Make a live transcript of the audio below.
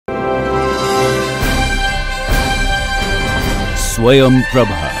Swayam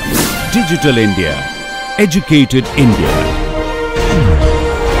Prabha. Digital India. Educated India.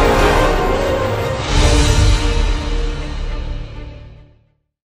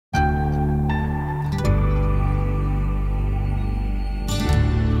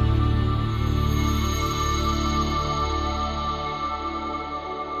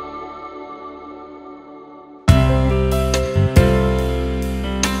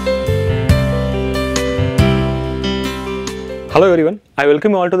 Hello everyone, I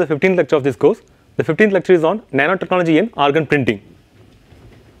welcome you all to the 15th lecture of this course. The 15th lecture is on nanotechnology and organ printing.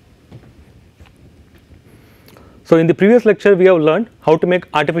 So in the previous lecture we have learned how to make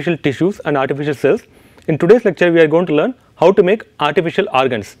artificial tissues and artificial cells. In today's lecture we are going to learn how to make artificial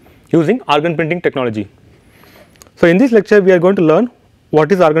organs using organ printing technology. So in this lecture we are going to learn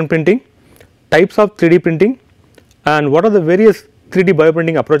what is organ printing, types of 3D printing, and what are the various 3D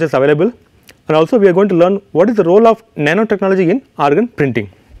bioprinting approaches available. And also we are going to learn what is the role of nanotechnology in organ printing.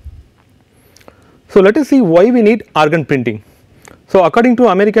 So let us see why we need organ printing. So according to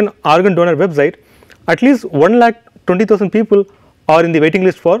American organ donor website, at least 1,20,000 people are in the waiting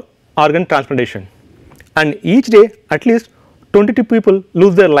list for organ transplantation, and each day at least 22 people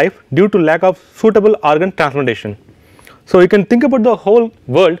lose their life due to lack of suitable organ transplantation. So you can think about the whole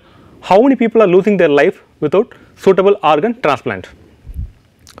world, how many people are losing their life without suitable organ transplant.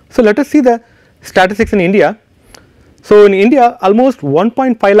 So let us see the statistics in India. So in India almost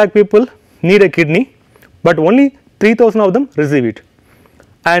 1.5 lakh people need a kidney, but only 3,000 of them receive it,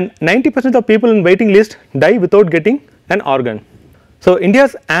 and 90% of people in waiting list die without getting an organ. So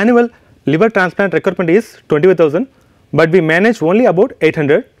India's annual liver transplant requirement is 25,000, but we manage only about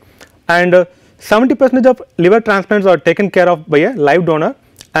 800, and 70% of liver transplants are taken care of by a live donor,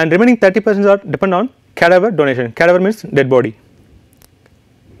 and remaining 30% are depend on cadaver donation. Cadaver means dead body.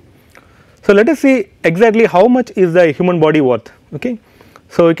 So let us see exactly how much is the human body worth. Okay,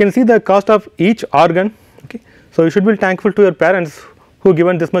 so you can see the cost of each organ. Okay, so you should be thankful to your parents who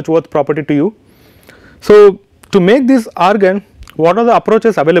given this much worth property to you. So to make this organ, what are the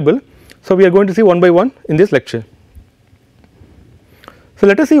approaches available? So we are going to see one by one in this lecture. So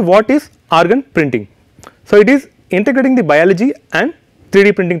let us see what is organ printing. So it is integrating the biology and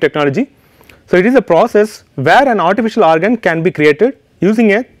 3D printing technology. So it is a process where an artificial organ can be created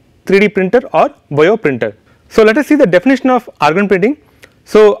using a 3D printer or bioprinter. So let us see the definition of organ printing.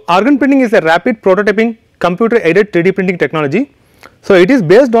 So organ printing is a rapid prototyping computer aided 3D printing technology. So it is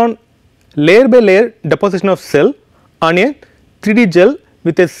based on layer by layer deposition of cell on a 3D gel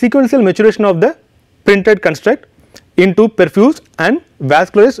with a sequential maturation of the printed construct into perfused and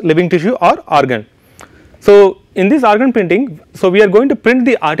vascularized living tissue or organ. So in this organ printing, so we are going to print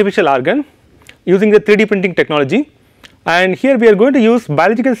the artificial organ using the 3D printing technology, and here we are going to use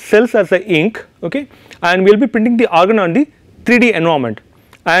biological cells as the ink. Okay, and we will be printing the organ on the 3D environment,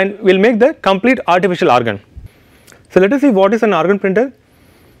 and we will make the complete artificial organ. So let us see what is an organ printer.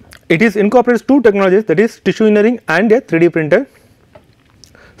 It is incorporates two technologies, that is tissue engineering and a 3D printer.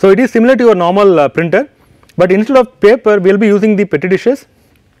 So it is similar to your normal printer, but instead of paper we will be using the petri dishes,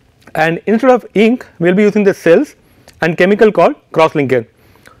 and instead of ink we will be using the cells and chemical called cross-linker.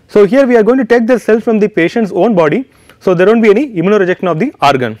 So here we are going to take the cells from the patient's own body, so there will not be any immunorejection of the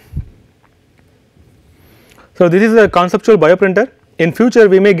organ. So this is a conceptual bioprinter. In future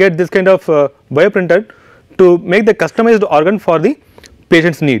we may get this kind of bioprinter to make the customized organ for the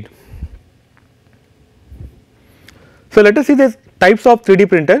patient's need. So let us see the types of 3D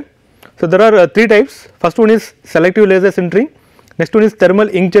printer. So there are three types. First one is selective laser sintering, next one is thermal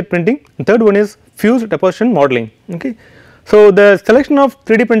inkjet printing, and third one is fused deposition modeling. Okay. So the selection of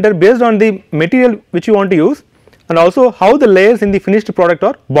 3D printer based on the material which you want to use, and also how the layers in the finished product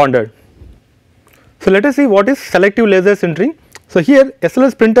are bonded. So let us see what is selective laser sintering. So here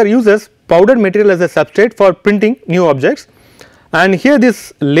SLS printer uses powdered material as a substrate for printing new objects, and here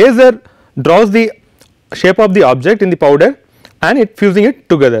this laser draws the shape of the object in the powder and it fusing it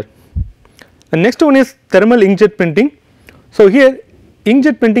together. And next one is thermal inkjet printing. So here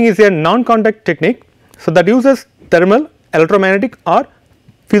inkjet printing is a non-contact technique, so that uses thermal, electromagnetic or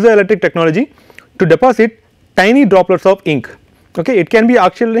piezoelectric technology to deposit tiny droplets of ink. Okay, it can be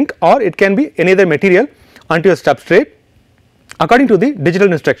actual ink or it can be any other material onto a substrate according to the digital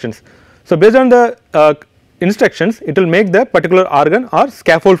instructions. So based on the instructions it will make the particular organ or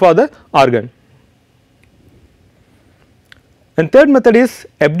scaffold for the organ. And third method is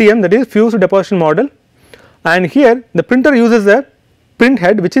FDM, that is fused deposition model, and here the printer uses a print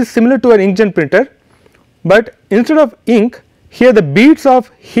head which is similar to an inkjet printer, but instead of ink here the beads of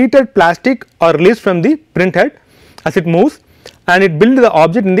heated plastic are released from the print head as it moves, and it builds the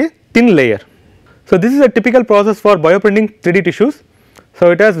object in the thin layer. So, this is a typical process for bioprinting 3D tissues.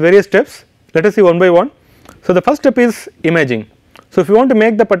 So, it has various steps. Let us see one by one. So, the first step is imaging. So, if you want to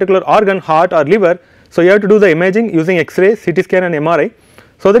make the particular organ, heart or liver, so you have to do the imaging using X-ray, CT scan and MRI,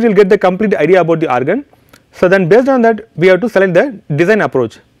 so that you will get the complete idea about the organ. So, then based on that we have to select the design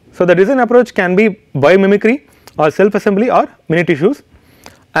approach. So, the design approach can be biomimicry or self assembly or mini tissues,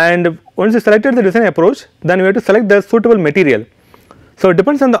 and once you selected the design approach, then you have to select the suitable material. So, it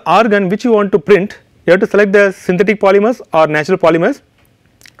depends on the organ which you want to print, you have to select the synthetic polymers or natural polymers,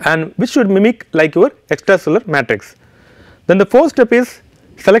 and which should mimic like your extracellular matrix. Then the fourth step is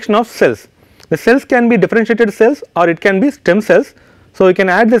selection of cells. The cells can be differentiated cells or it can be stem cells. So, you can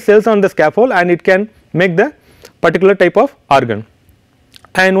add the cells on the scaffold and it can make the particular type of organ.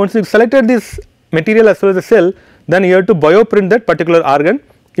 And once you selected this material as well as the cell, then you have to bioprint that particular organ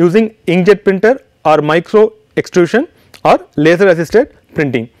using inkjet printer or micro extrusion or laser assisted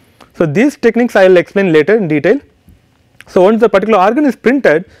printing. So, these techniques I will explain later in detail. So, once the particular organ is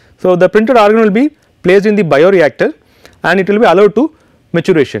printed, so the printed organ will be placed in the bioreactor and it will be allowed to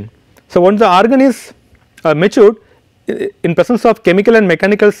maturation. So, once the organ is matured in presence of chemical and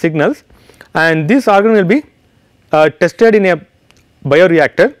mechanical signals, and this organ will be tested in a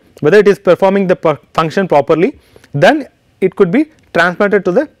bioreactor whether it is performing the function properly, then it could be transplanted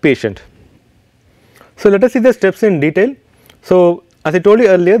to the patient. So, let us see the steps in detail. So, as I told you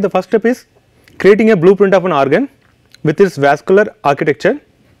earlier, the first step is creating a blueprint of an organ with its vascular architecture,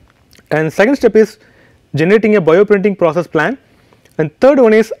 and second step is generating a bioprinting process plan, and third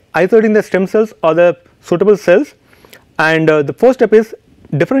one is isolating the stem cells or the suitable cells, and the fourth step is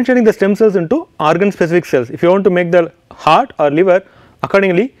differentiating the stem cells into organ specific cells. If you want to make the heart or liver,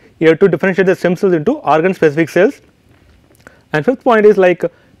 accordingly you have to differentiate the stem cells into organ specific cells. And fifth point is like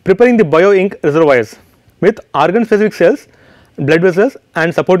preparing the bio ink reservoirs with organ specific cells, blood vessels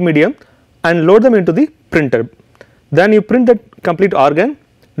and support medium, and load them into the printer. Then you print the complete organ,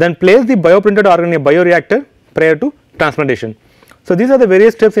 then place the bioprinted organ in a bioreactor prior to transplantation. So, these are the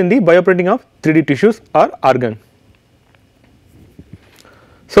various steps in the bioprinting of 3D tissues or organ.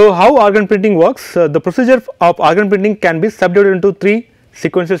 So, how organ printing works? The procedure of organ printing can be subdivided into 3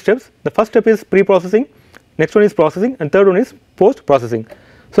 sequential steps. The first step is pre-processing, next one is processing, and third one is post-processing.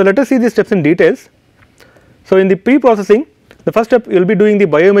 So, let us see these steps in details. So, in the pre-processing, the first step you will be doing the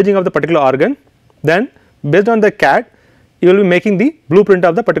bioimaging of the particular organ, then based on the CAD you will be making the blueprint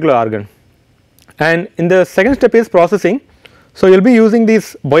of the particular organ, and in the second step is processing. So, you will be using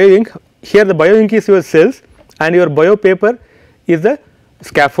this bio ink. Here the bio ink is your cells and your bio paper is the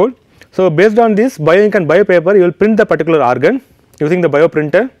scaffold. So, based on this bio ink and bio paper you will print the particular organ using the bio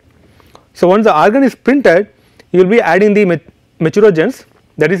printer. So, once the organ is printed, you will be adding the maturogens,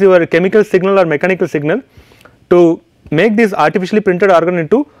 that is your chemical signal or mechanical signal, to make this artificially printed organ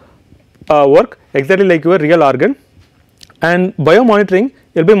into work exactly like your real organ. And bio monitoring,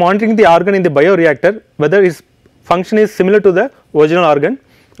 you will be monitoring the organ in the bioreactor whether its function is similar to the original organ.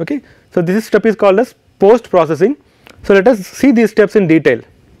 Okay. So, this step is called as post processing. So, let us see these steps in detail.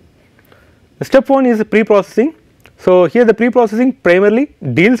 The step 1 is pre-processing. So, here the pre-processing primarily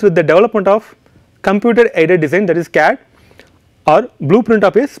deals with the development of computer aided design, that is CAD, or blueprint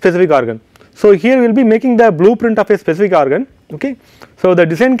of a specific organ. So, here we will be making the blueprint of a specific organ. Okay. So, the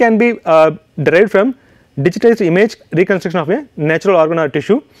design can be derived from digitized image reconstruction of a natural organ or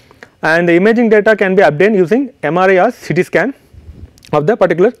tissue, and the imaging data can be obtained using MRI or CT scan of the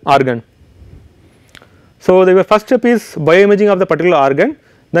particular organ. So, the first step is bioimaging of the particular organ,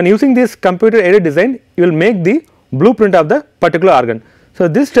 then using this computer aided design you will make the blueprint of the particular organ. So,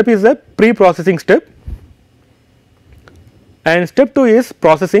 this step is the pre-processing step, and step 2 is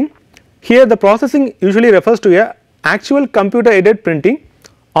processing. Here the processing usually refers to a actual computer aided printing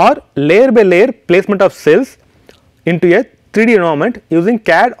or layer by layer placement of cells into a 3D environment using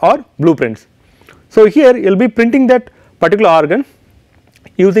CAD or blueprints. So, here you will be printing that particular organ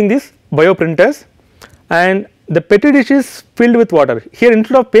using these bioprinters, and the petri dish is filled with water. Here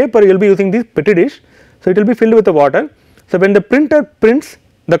instead of paper you will be using this petri dish. So, it will be filled with the water. So, when the printer prints,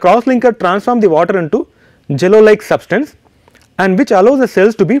 the cross-linker transforms the water into jello like substance, and which allows the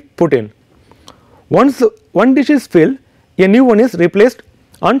cells to be put in. Once one dish is filled, a new one is replaced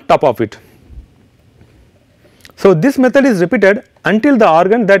on top of it. So, this method is repeated until the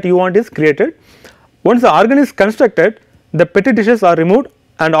organ that you want is created. Once the organ is constructed, the petri dishes are removed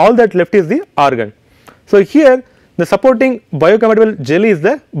and all that left is the organ. So, here the supporting biocompatible jelly is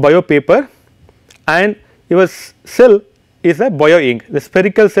the bio paper, and your cell is a bio ink. The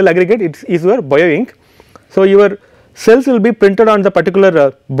spherical cell aggregate is your bio ink. So, your cells will be printed on the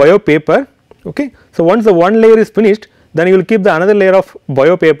particular bio paper. Okay. So, once the one layer is finished, then you will keep the another layer of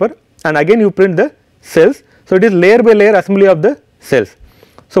bio paper, and again you print the cells. So, it is layer by layer assembly of the cells.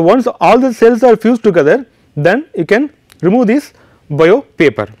 So, once all the cells are fused together, then you can remove this bio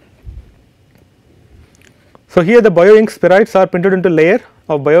paper. So, here the bio ink spheroids are printed into layer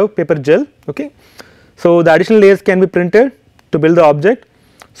of bio paper gel. Okay. So, the additional layers can be printed to build the object.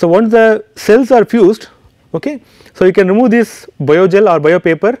 So, once the cells are fused, okay, so you can remove this bio gel or bio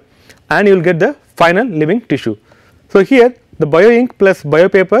paper and you will get the final living tissue. So, here the bio ink plus bio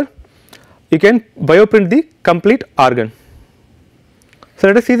paper, you can bioprint the complete organ. So,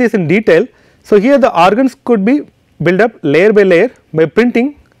 let us see this in detail. So, here the organs could be built up layer by layer by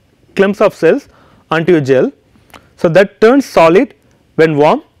printing clumps of cells onto a gel. So, that turns solid when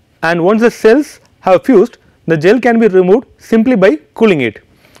warm, and once the cells have fused, the gel can be removed simply by cooling it.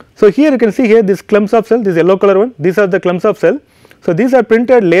 So, here you can see here these clumps of cell, this yellow color one, these are the clumps of cell. So, these are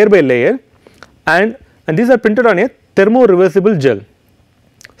printed layer by layer and these are printed on a thermo reversible gel.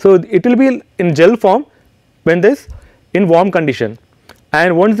 So, it will be in gel form when this in warm condition,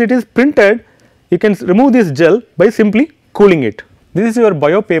 and once it is printed, you can remove this gel by simply cooling it. This is your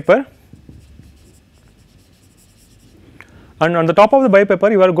bio paper, and on the top of the bio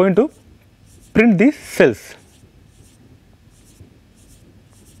paper you are going to print these cells.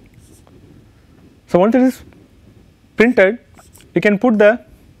 So, once it is printed, you can put the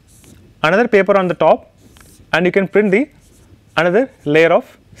another paper on the top and you can print the another layer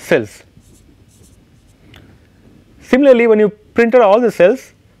of cells. Similarly, when you printed all the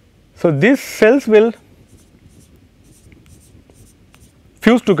cells, so these cells will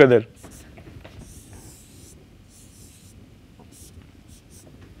fuse together.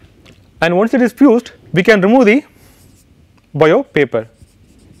 And once it is fused, we can remove the bio paper.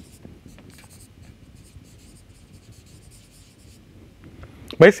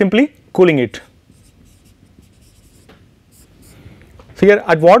 By simply cooling it. So, here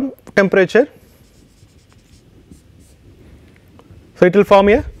at what temperature? So, it will form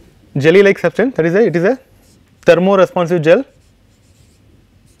a jelly like substance, that is it is a thermo responsive gel.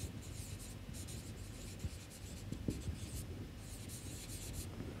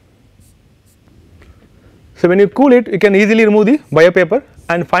 So, when you cool it, you can easily remove the bio paper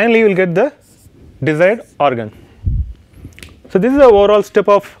and finally you will get the desired organ. So, this is the overall step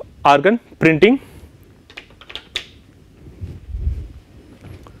of organ printing.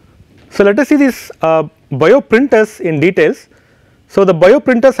 So, let us see these bioprinters in details. So, the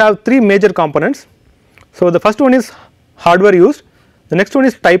bioprinters have three major components. So, the first one is hardware used, the next one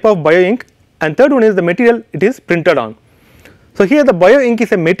is type of bio ink, and third one is the material it is printed on. So, here the bio ink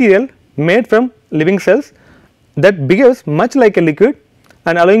is a material made from living cells that behaves much like a liquid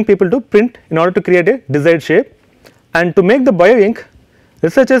and allowing people to print in order to create a desired shape. And to make the bio ink,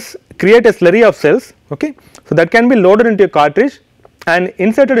 researchers create a slurry of cells, okay. So, that can be loaded into a cartridge and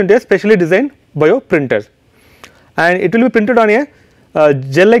inserted into a specially designed bio printer, and it will be printed on a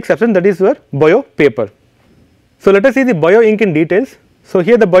gel like substance, that is your bio paper. So, let us see the bio ink in details. So,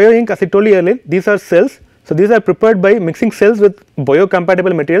 here the bio ink, as I told you earlier, these are cells. So, these are prepared by mixing cells with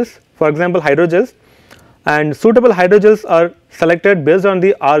biocompatible materials, for example hydrogels, and suitable hydrogels are selected based on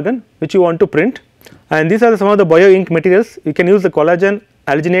the organ which you want to print, and these are some of the bio ink materials. You can use the collagen,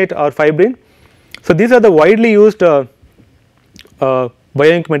 alginate or fibrin. So, these are the widely used bio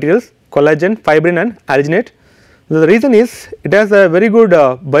ink materials, collagen, fibrin and alginate. The reason is it has a very good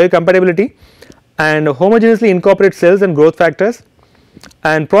biocompatibility and homogeneously incorporates cells and growth factors,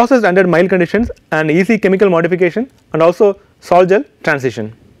 and processed under mild conditions and easy chemical modification and also sol gel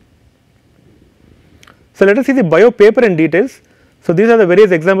transition. So, let us see the bio paper in details. So, these are the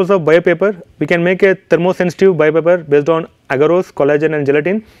various examples of bio paper. We can make a thermosensitive bio paper based on agarose, collagen and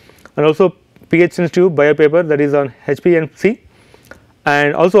gelatin, and also pH sensitive bio paper, that is on HPMC,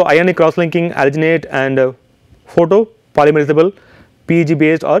 and also ionic cross linking, alginate and photo polymerizable PEG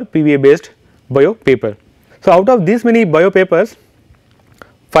based or PVA based bio paper. So, out of these many bio papers,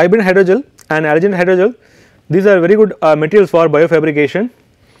 fibrin hydrogel and alginate hydrogel, these are very good materials for biofabrication.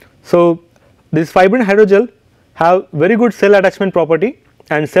 So, this fibrin hydrogel have very good cell attachment property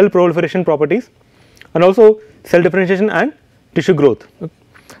and cell proliferation properties, and also cell differentiation and tissue growth.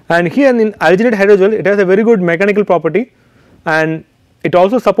 And here in alginate hydrogel, it has a very good mechanical property, and it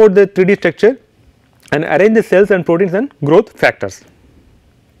also supports the 3D structure and arrange the cells and proteins and growth factors.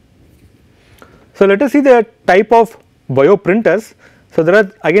 So, let us see the type of bio printers. So, there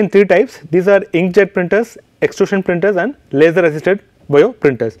are again three types. These are inkjet printers, extrusion printers and laser assisted bio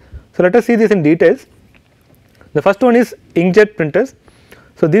printers. So, let us see this in details. The first one is inkjet printers.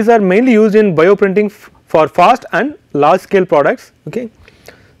 So, these are mainly used in bioprinting for fast and large scale products. Okay.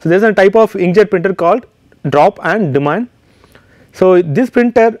 So, there is a type of inkjet printer called drop and demand. So, this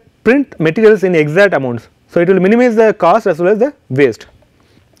printer print materials in exact amounts. So, it will minimize the cost as well as the waste.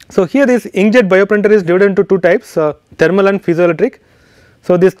 So, here this inkjet bioprinter is divided into two types, thermal and piezoelectric.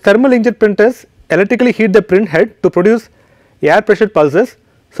 So, these thermal inkjet printers electrically heat the print head to produce air pressure pulses.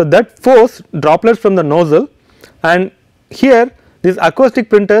 So, that force droplets from the nozzle, and here these acoustic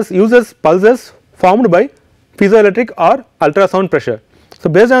printers uses pulses formed by piezoelectric or ultrasound pressure. So,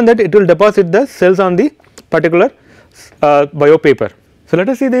 based on that it will deposit the cells on the particular bio paper. So, let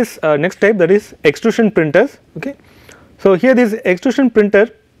us see this next type, that is extrusion printers. Okay. So, here this extrusion printer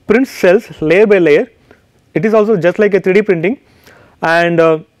prints cells layer by layer. It is also just like a 3D printing, and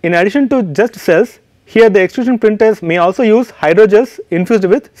in addition to just cells, here the extrusion printers may also use hydrogels infused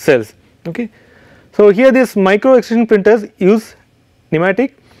with cells. Okay. So, here these micro extrusion printers use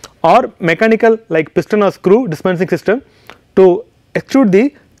pneumatic or mechanical like piston or screw dispensing system to extrude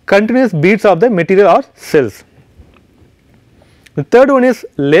the continuous beads of the material or cells. The third one is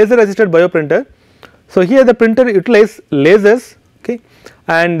laser assisted bioprinter. So, here the printer utilizes lasers, okay,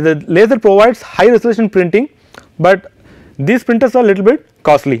 and the laser provides high resolution printing, but these printers are little bit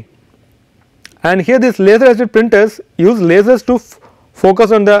costly, and here these laser assisted printers use lasers to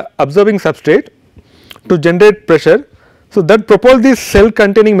focus on the absorbing substrate to generate pressure. So, that propels the cell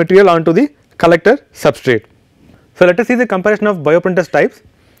containing material onto the collector substrate. So, let us see the comparison of bioprinters types.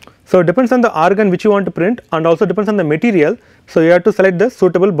 So, it depends on the organ which you want to print and also depends on the material. So, you have to select the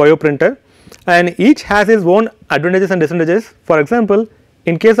suitable bioprinter, and each has its own advantages and disadvantages. For example,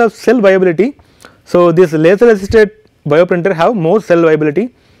 in case of cell viability, so this laser assisted bioprinter have more cell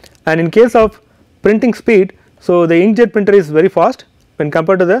viability, and in case of printing speed, so the inkjet printer is very fast when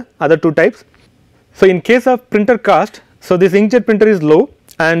compared to the other two types. So, in case of printer cost, so this inkjet printer is low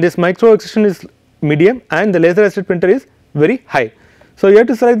and this micro extrusion is medium and the laser assisted printer is very high. So, you have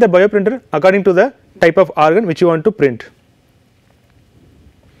to select the bioprinter according to the type of organ which you want to print.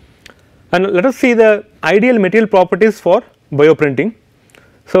 And let us see the ideal material properties for bioprinting.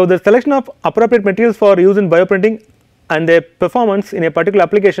 So, the selection of appropriate materials for use in bioprinting and their performance in a particular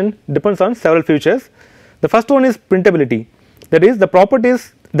application depends on several features. The first one is printability, that is the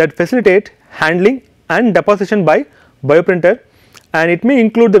properties that facilitate handling and deposition by bioprinter, and it may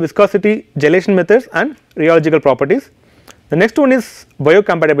include the viscosity, gelation methods and rheological properties. The next one is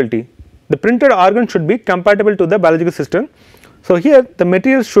biocompatibility. The printed organ should be compatible to the biological system. So, here the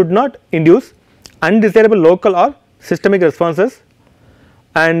material should not induce undesirable local or systemic responses,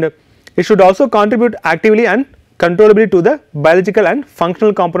 and it should also contribute actively and controllably to the biological and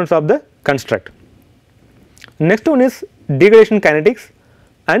functional components of the construct. Next one is degradation kinetics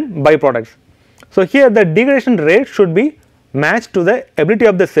and byproducts. So, here the degradation rate should be matched to the ability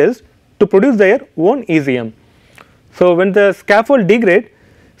of the cells to produce their own ECM. So, when the scaffold degrade,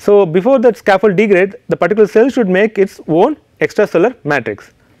 so before that scaffold degrade, the particular cell should make its own extracellular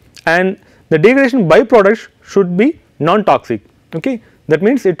matrix, and the degradation byproducts should be non-toxic. Okay, that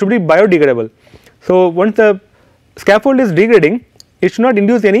means it should be biodegradable. So, once the scaffold is degrading, it should not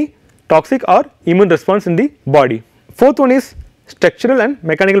induce any toxic or immune response in the body. Fourth one is structural and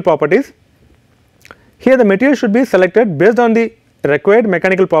mechanical properties. Here the material should be selected based on the required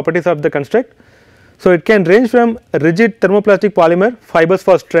mechanical properties of the construct. So, it can range from rigid thermoplastic polymer fibers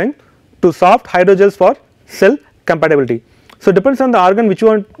for strength to soft hydrogels for cell compatibility. So, depends on the organ which you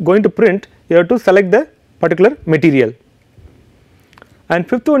are going to print, you have to select the particular material. And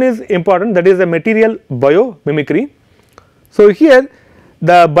fifth one is important, that is the material biomimicry. So, here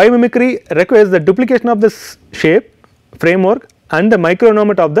the biomimicry requires the duplication of the shape, framework and the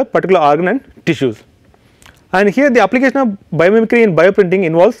microenvironment of the particular organ and tissues. And here the application of biomimicry in bioprinting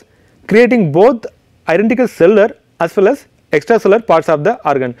involves creating both identical cellular as well as extracellular parts of the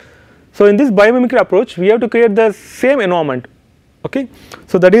organ. So, in this biomimicry approach, we have to create the same environment. Okay.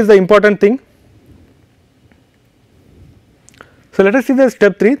 So, that is the important thing. So, let us see the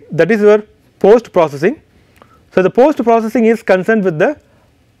step 3, that is your post processing. So, the post processing is concerned with the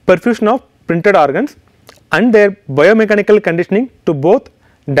perfusion of printed organs and their biomechanical conditioning to both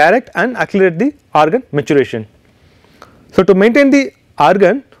direct and accelerate the organ maturation. So, to maintain the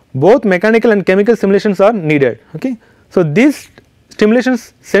organ, both mechanical and chemical stimulations are needed. Okay. So, these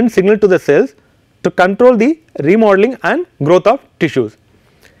stimulations send signal to the cells to control the remodeling and growth of tissues.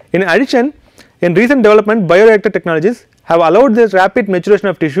 In addition, in recent development, bioreactor technologies have allowed the rapid maturation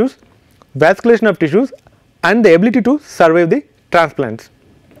of tissues, vascularization of tissues and the ability to survive the transplants.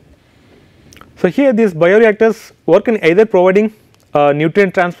 So, here these bioreactors work in either providing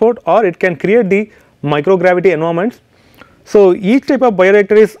nutrient transport or it can create the microgravity environments. So, each type of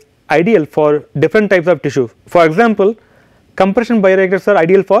bioreactor is ideal for different types of tissue. For example, compression bioreactors are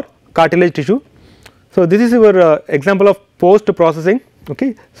ideal for cartilage tissue. So, this is your example of post processing.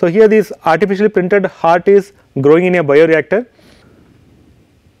 Okay. So, here this artificially printed heart is growing in a bioreactor.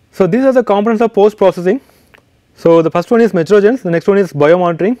 So, these are the components of post processing. So, the first one is metrogens, the next one is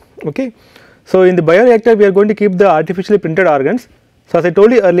biomonitoring. Okay. So, in the bioreactor we are going to keep the artificially printed organs. So, as I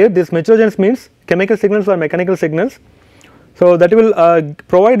told you earlier, this metrogens means chemical signals or mechanical signals. So, that will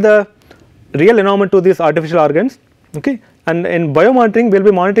provide the real environment to these artificial organs. Okay. And in biomonitoring we will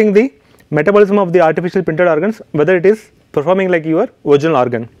be monitoring the metabolism of the artificially printed organs, whether it is performing like your original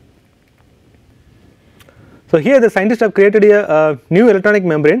organ. So, here the scientists have created a new electronic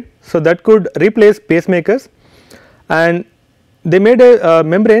membrane, so that could replace pacemakers, and they made a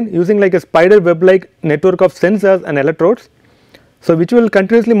membrane using like a spider web like network of sensors and electrodes. So, which will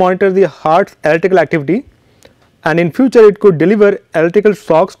continuously monitor the heart's electrical activity, and in future it could deliver electrical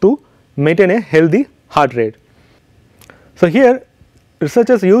shocks to maintain a healthy heart rate. So, here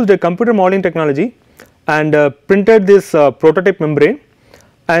researchers used a computer modeling technology and printed this prototype membrane,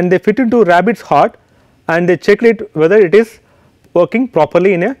 and they fit into rabbit's heart and they checked it whether it is working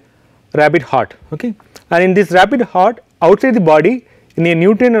properly in a rabbit heart. Okay. And in this rabbit heart outside the body in a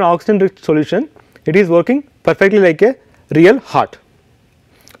nutrient and oxygen rich solution, it is working perfectly like a real heart.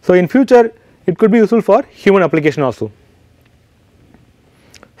 So, in future it could be useful for human application also.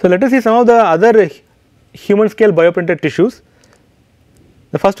 So, let us see some of the other human scale bioprinted tissues.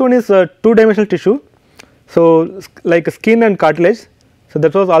 The first one is two-dimensional tissue. So, like skin and cartilage. So,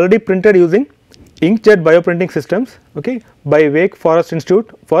 that was already printed using inkjet bioprinting systems, okay, by Wake Forest Institute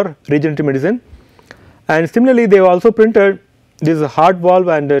for Regenerative Medicine. And similarly, they have also printed this heart valve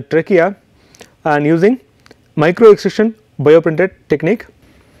and trachea and using micro extrusion bioprinted technique.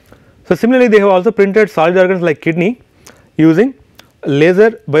 So, similarly, they have also printed solid organs like kidney using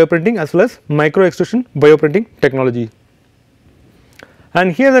laser bioprinting as well as micro extrusion bioprinting technology.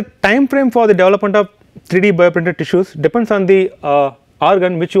 And here the time frame for the development of 3D bioprinted tissues depends on the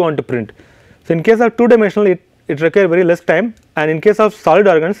organ which you want to print. So, in case of two dimensional it requires very less time, and in case of solid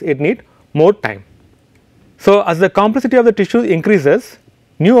organs it need more time. So, as the complexity of the tissue increases,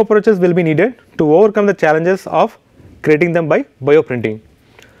 new approaches will be needed to overcome the challenges of creating them by bioprinting.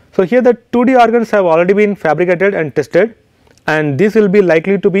 So, here the 2D organs have already been fabricated and tested, and this will be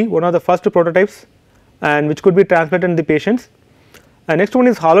likely to be one of the first prototypes and which could be transplanted in the patients. And next one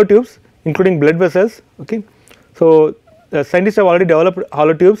is hollow tubes including blood vessels. Okay. So, scientists have already developed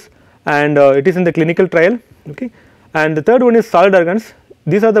hollow tubes and it is in the clinical trial. Okay. And the third one is solid organs.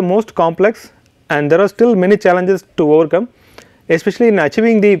 These are the most complex and there are still many challenges to overcome, especially in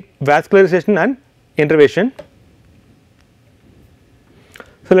achieving the vascularization and innervation.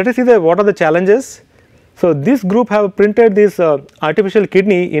 So, let us see what are the challenges. So, this group have printed this artificial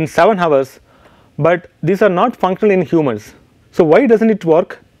kidney in 7 hours, but these are not functional in humans. So, why does not it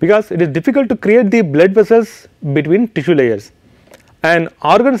work? Because it is difficult to create the blood vessels between tissue layers, and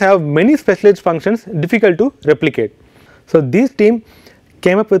organs have many specialized functions difficult to replicate. So, this team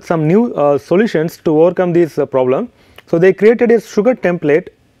came up with some new solutions to overcome this problem. So, they created a sugar template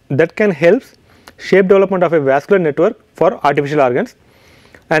that can help shape development of a vascular network for artificial organs,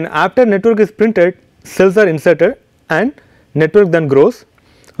 and after network is printed, cells are inserted and network then grows.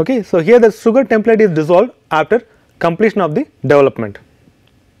 Okay. So, here the sugar template is dissolved after completion of the development.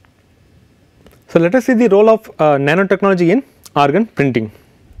 So, let us see the role of nanotechnology in organ printing.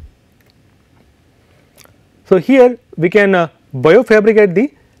 So, here we can biofabricate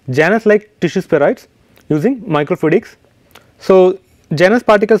the Janus like tissue spheroids using microfluidics. So, Janus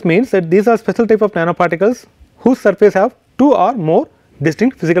particles means that these are special type of nanoparticles whose surface have 2 or more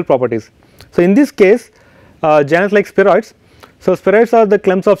distinct physical properties. So, in this case Janus like spheroids. So, spheroids are the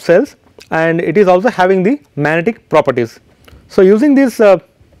clumps of cells and it is also having the magnetic properties. So, using these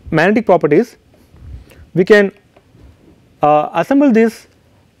magnetic properties we can assemble this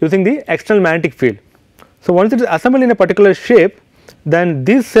using the external magnetic field. So, once it is assembled in a particular shape, then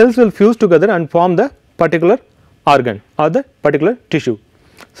these cells will fuse together and form the particular organ or the particular tissue.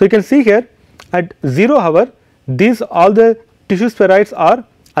 So, you can see here at 0 hour these all the tissue spheroids are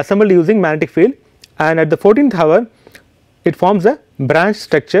assembled using magnetic field, and at the 14th hour it forms a branch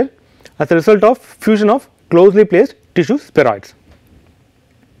structure as a result of fusion of closely placed tissue spheroids.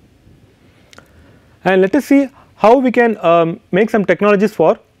 And let us see how we can make some technologies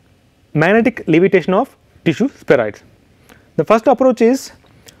for magnetic levitation of tissue spheroids. The first approach is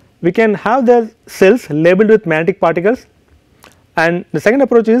we can have the cells labeled with magnetic particles, and the second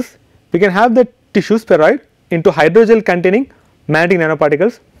approach is we can have the tissue spheroid into hydrogel containing magnetic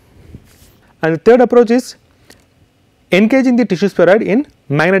nanoparticles, and the third approach is encaging the tissue spheroid in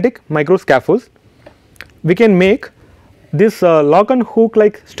magnetic microscaffolds. We can make this lock and hook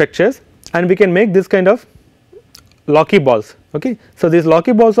like structures, and we can make this kind of locky balls. Okay. So, these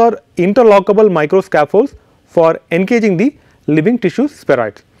locky balls are interlockable microscaffolds for encaging the living tissue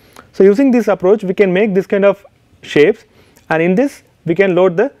spheroids. So, using this approach we can make this kind of shapes, and in this we can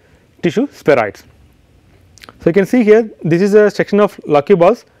load the tissue spheroids. So, you can see here this is a section of locky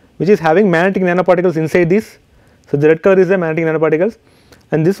balls which is having magnetic nanoparticles inside this. So, the red color is the magnetic nanoparticles,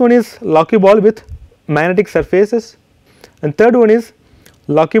 and this one is locky ball with magnetic surfaces, and third one is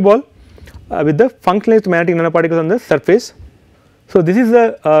locky ball with the functionalized magnetic nanoparticles on the surface. So, this is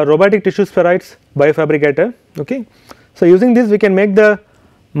the robotic tissue spheroids biofabricator. Okay. So, using this we can make the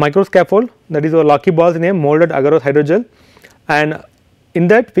microscaffold, that is our locky balls in a molded agar hydrogel, and in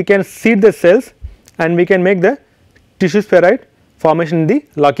that we can seed the cells and we can make the tissue spheroid formation in the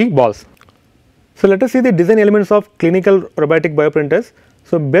locky balls. So, let us see the design elements of clinical robotic bioprinters.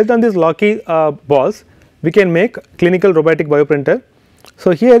 So, based on these locky balls we can make clinical robotic bioprinter.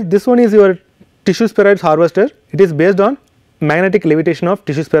 So, here this one is your tissue spheroids harvester. It is based on magnetic levitation of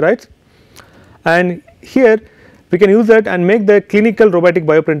tissue spheroids, and here we can use that and make the clinical robotic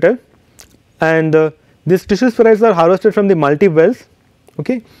bioprinter, and these tissue spheroids are harvested from the multi wells.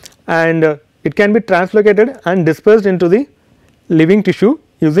 Okay. And it can be translocated and dispersed into the living tissue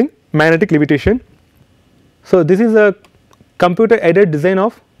using magnetic levitation. So, this is a computer aided design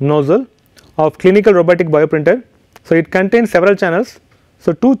of nozzle of clinical robotic bioprinter. So, it contains several channels.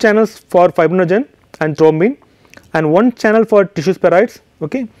 So, 2 channels for fibrinogen and thrombin, and 1 channel for tissue spheroids,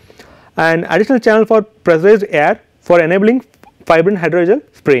 okay, and additional channel for pressurized air for enabling fibrin hydrogel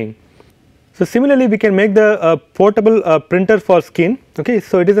spraying. So, similarly we can make the portable printer for skin. Okay.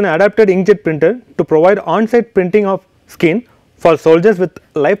 So, it is an adapted inkjet printer to provide on-site printing of skin for soldiers with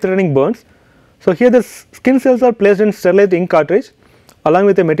life-threatening burns. So, here the skin cells are placed in sterilized ink cartridge along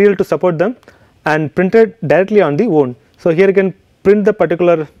with a material to support them and printed directly on the wound. So, here you can print the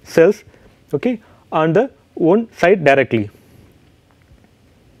particular cells, okay, on the wound site directly.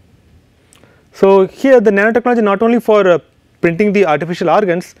 So, here the nanotechnology not only for printing the artificial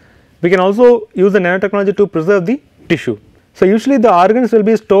organs, we can also use the nanotechnology to preserve the tissue. So, usually the organs will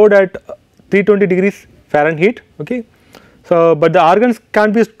be stored at 320 degrees Fahrenheit. Okay. So, but the organs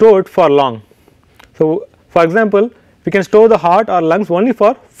can't be stored for long. So, for example, we can store the heart or lungs only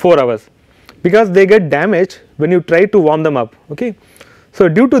for 4 hours because they get damaged when you try to warm them up. Okay. So,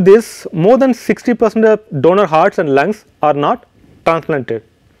 due to this more than 60% of donor hearts and lungs are not transplanted.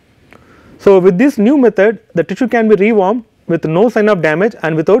 So, with this new method the tissue can be rewarmed with no sign of damage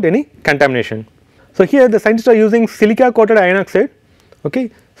and without any contamination. So, here the scientists are using silica coated iron oxide.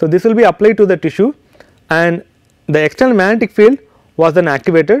 Okay. So, this will be applied to the tissue and the external magnetic field was then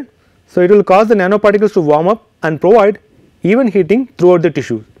activated. So, it will cause the nanoparticles to warm up and provide even heating throughout the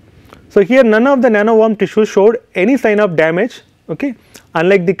tissue. So, here none of the nano warm tissues showed any sign of damage, okay,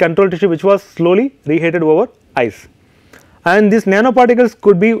 unlike the control tissue which was slowly reheated over ice, and these nanoparticles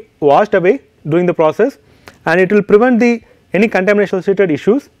could be washed away during the process and it will prevent any contamination associated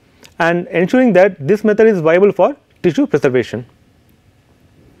issues and ensuring that this method is viable for tissue preservation.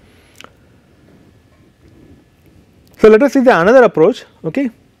 So, let us see the another approach. Okay.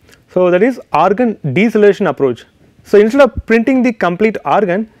 So, that is organ decellulation approach. So, instead of printing the complete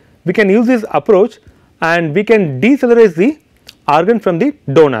organ, we can use this approach and we can decellularize the organ from the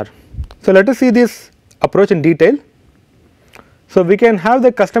donor. So, let us see this approach in detail. So, we can have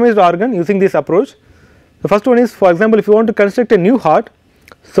the customized organ using this approach. The first one is, for example, if you want to construct a new heart,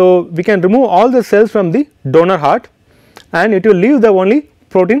 so we can remove all the cells from the donor heart and it will leave the only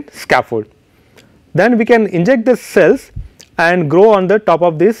protein scaffold. Then we can inject the cells and grow on the top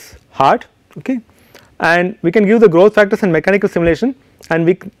of this heart, okay, and we can give the growth factors and mechanical simulation and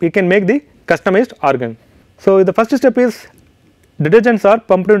we can make the customized organ. So, the first step is detergents are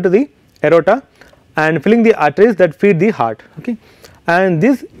pumped into the aorta and filling the arteries that feed the heart, okay, and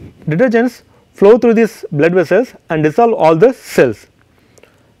these detergents flow through these blood vessels and dissolve all the cells.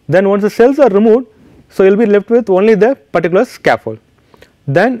 Then once the cells are removed, so you will be left with only the particular scaffold.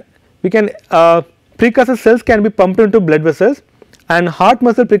 Then we can precursor cells can be pumped into blood vessels and heart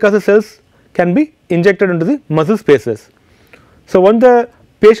muscle precursor cells can be injected into the muscle spaces. So, once the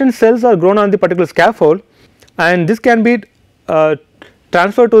patient cells are grown on the particular scaffold and this can be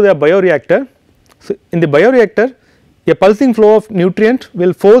transferred to the bioreactor. So, in the bioreactor a pulsing flow of nutrient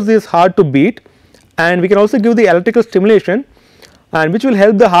will force this heart to beat and we can also give the electrical stimulation and which will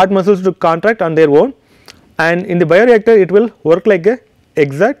help the heart muscles to contract on their own, and in the bioreactor it will work like a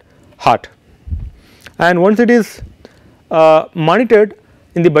exact heart. And once it is monitored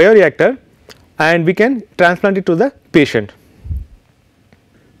in the bioreactor and we can transplant it to the patient.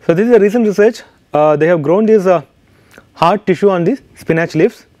 So, this is a recent research, they have grown this heart tissue on these spinach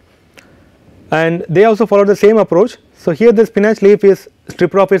leaves and they also follow the same approach. So, here the spinach leaf is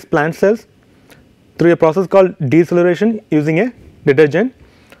stripped off its plant cells through a process called deceleration using a detergent,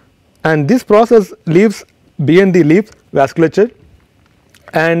 and this process leaves behind the leaf vasculature,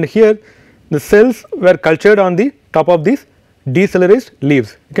 and here the cells were cultured on the top of these decellularized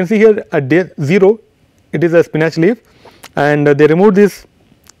leaves. You can see here at day 0 it is a spinach leaf, and they removed these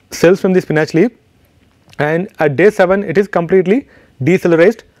cells from the spinach leaf, and at day 7 it is completely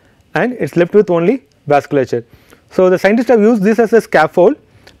decellularized and it is left with only vasculature. So, the scientists have used this as a scaffold,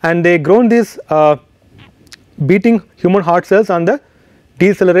 and they grown these beating human heart cells on the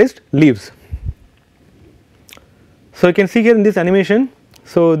decellularized leaves. So, you can see here in this animation.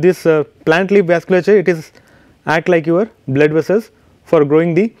 So, this plant leaf vasculature, it is act like your blood vessels for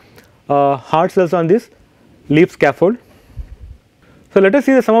growing the heart cells on this leaf scaffold. So, let us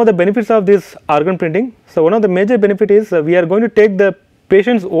see some of the benefits of this organ printing. So, one of the major benefit is we are going to take the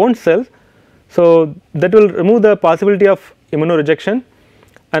patient's own cells. So, that will remove the possibility of immunorejection,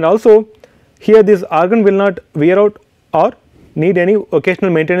 and also here this organ will not wear out or need any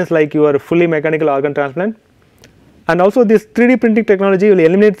occasional maintenance like your fully mechanical organ transplant, and also this 3D printing technology will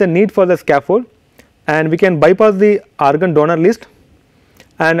eliminate the need for the scaffold, and we can bypass the organ donor list.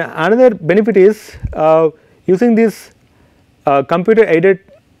 And another benefit is using this computer aided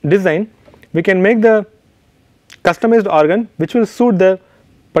design, we can make the customized organ which will suit the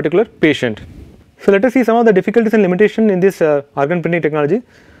particular patient. So, let us see some of the difficulties and limitation in this organ printing technology.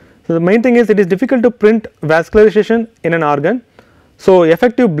 So, the main thing is it is difficult to print vascularization in an organ. So,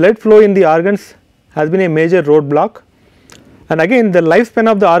 effective blood flow in the organs has been a major roadblock, and again the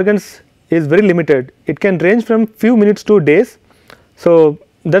lifespan of the organs is very limited. It can range from few minutes to days. So,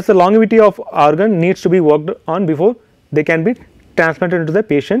 that is the longevity of organ needs to be worked on before they can be transplanted into the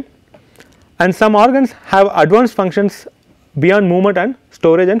patient, and some organs have advanced functions beyond movement and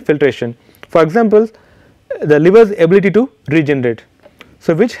storage and filtration. For example, the liver's ability to regenerate,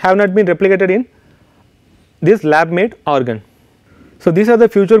 so which have not been replicated in this lab made organ. So, these are the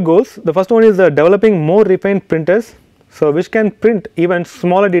future goals. The first one is developing more refined printers, so which can print even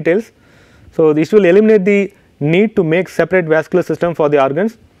smaller details. So, this will eliminate the need to make separate vascular system for the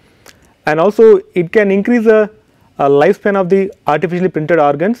organs, and also it can increase the lifespan of the artificially printed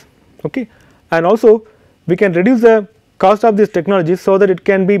organs, okay. And also we can reduce the cost of this technology so that it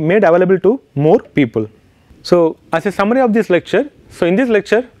can be made available to more people. So, as a summary of this lecture, so in this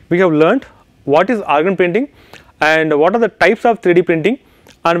lecture we have learned what is organ printing and what are the types of 3D printing,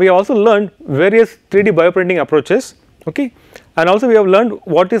 and we have also learned various 3D bioprinting approaches, okay. And also we have learned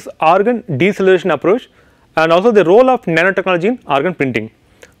what is organ deceleration approach and also the role of nanotechnology in organ printing.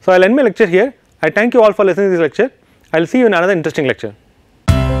 So, I will end my lecture here. I thank you all for listening to this lecture. I will see you in another interesting lecture.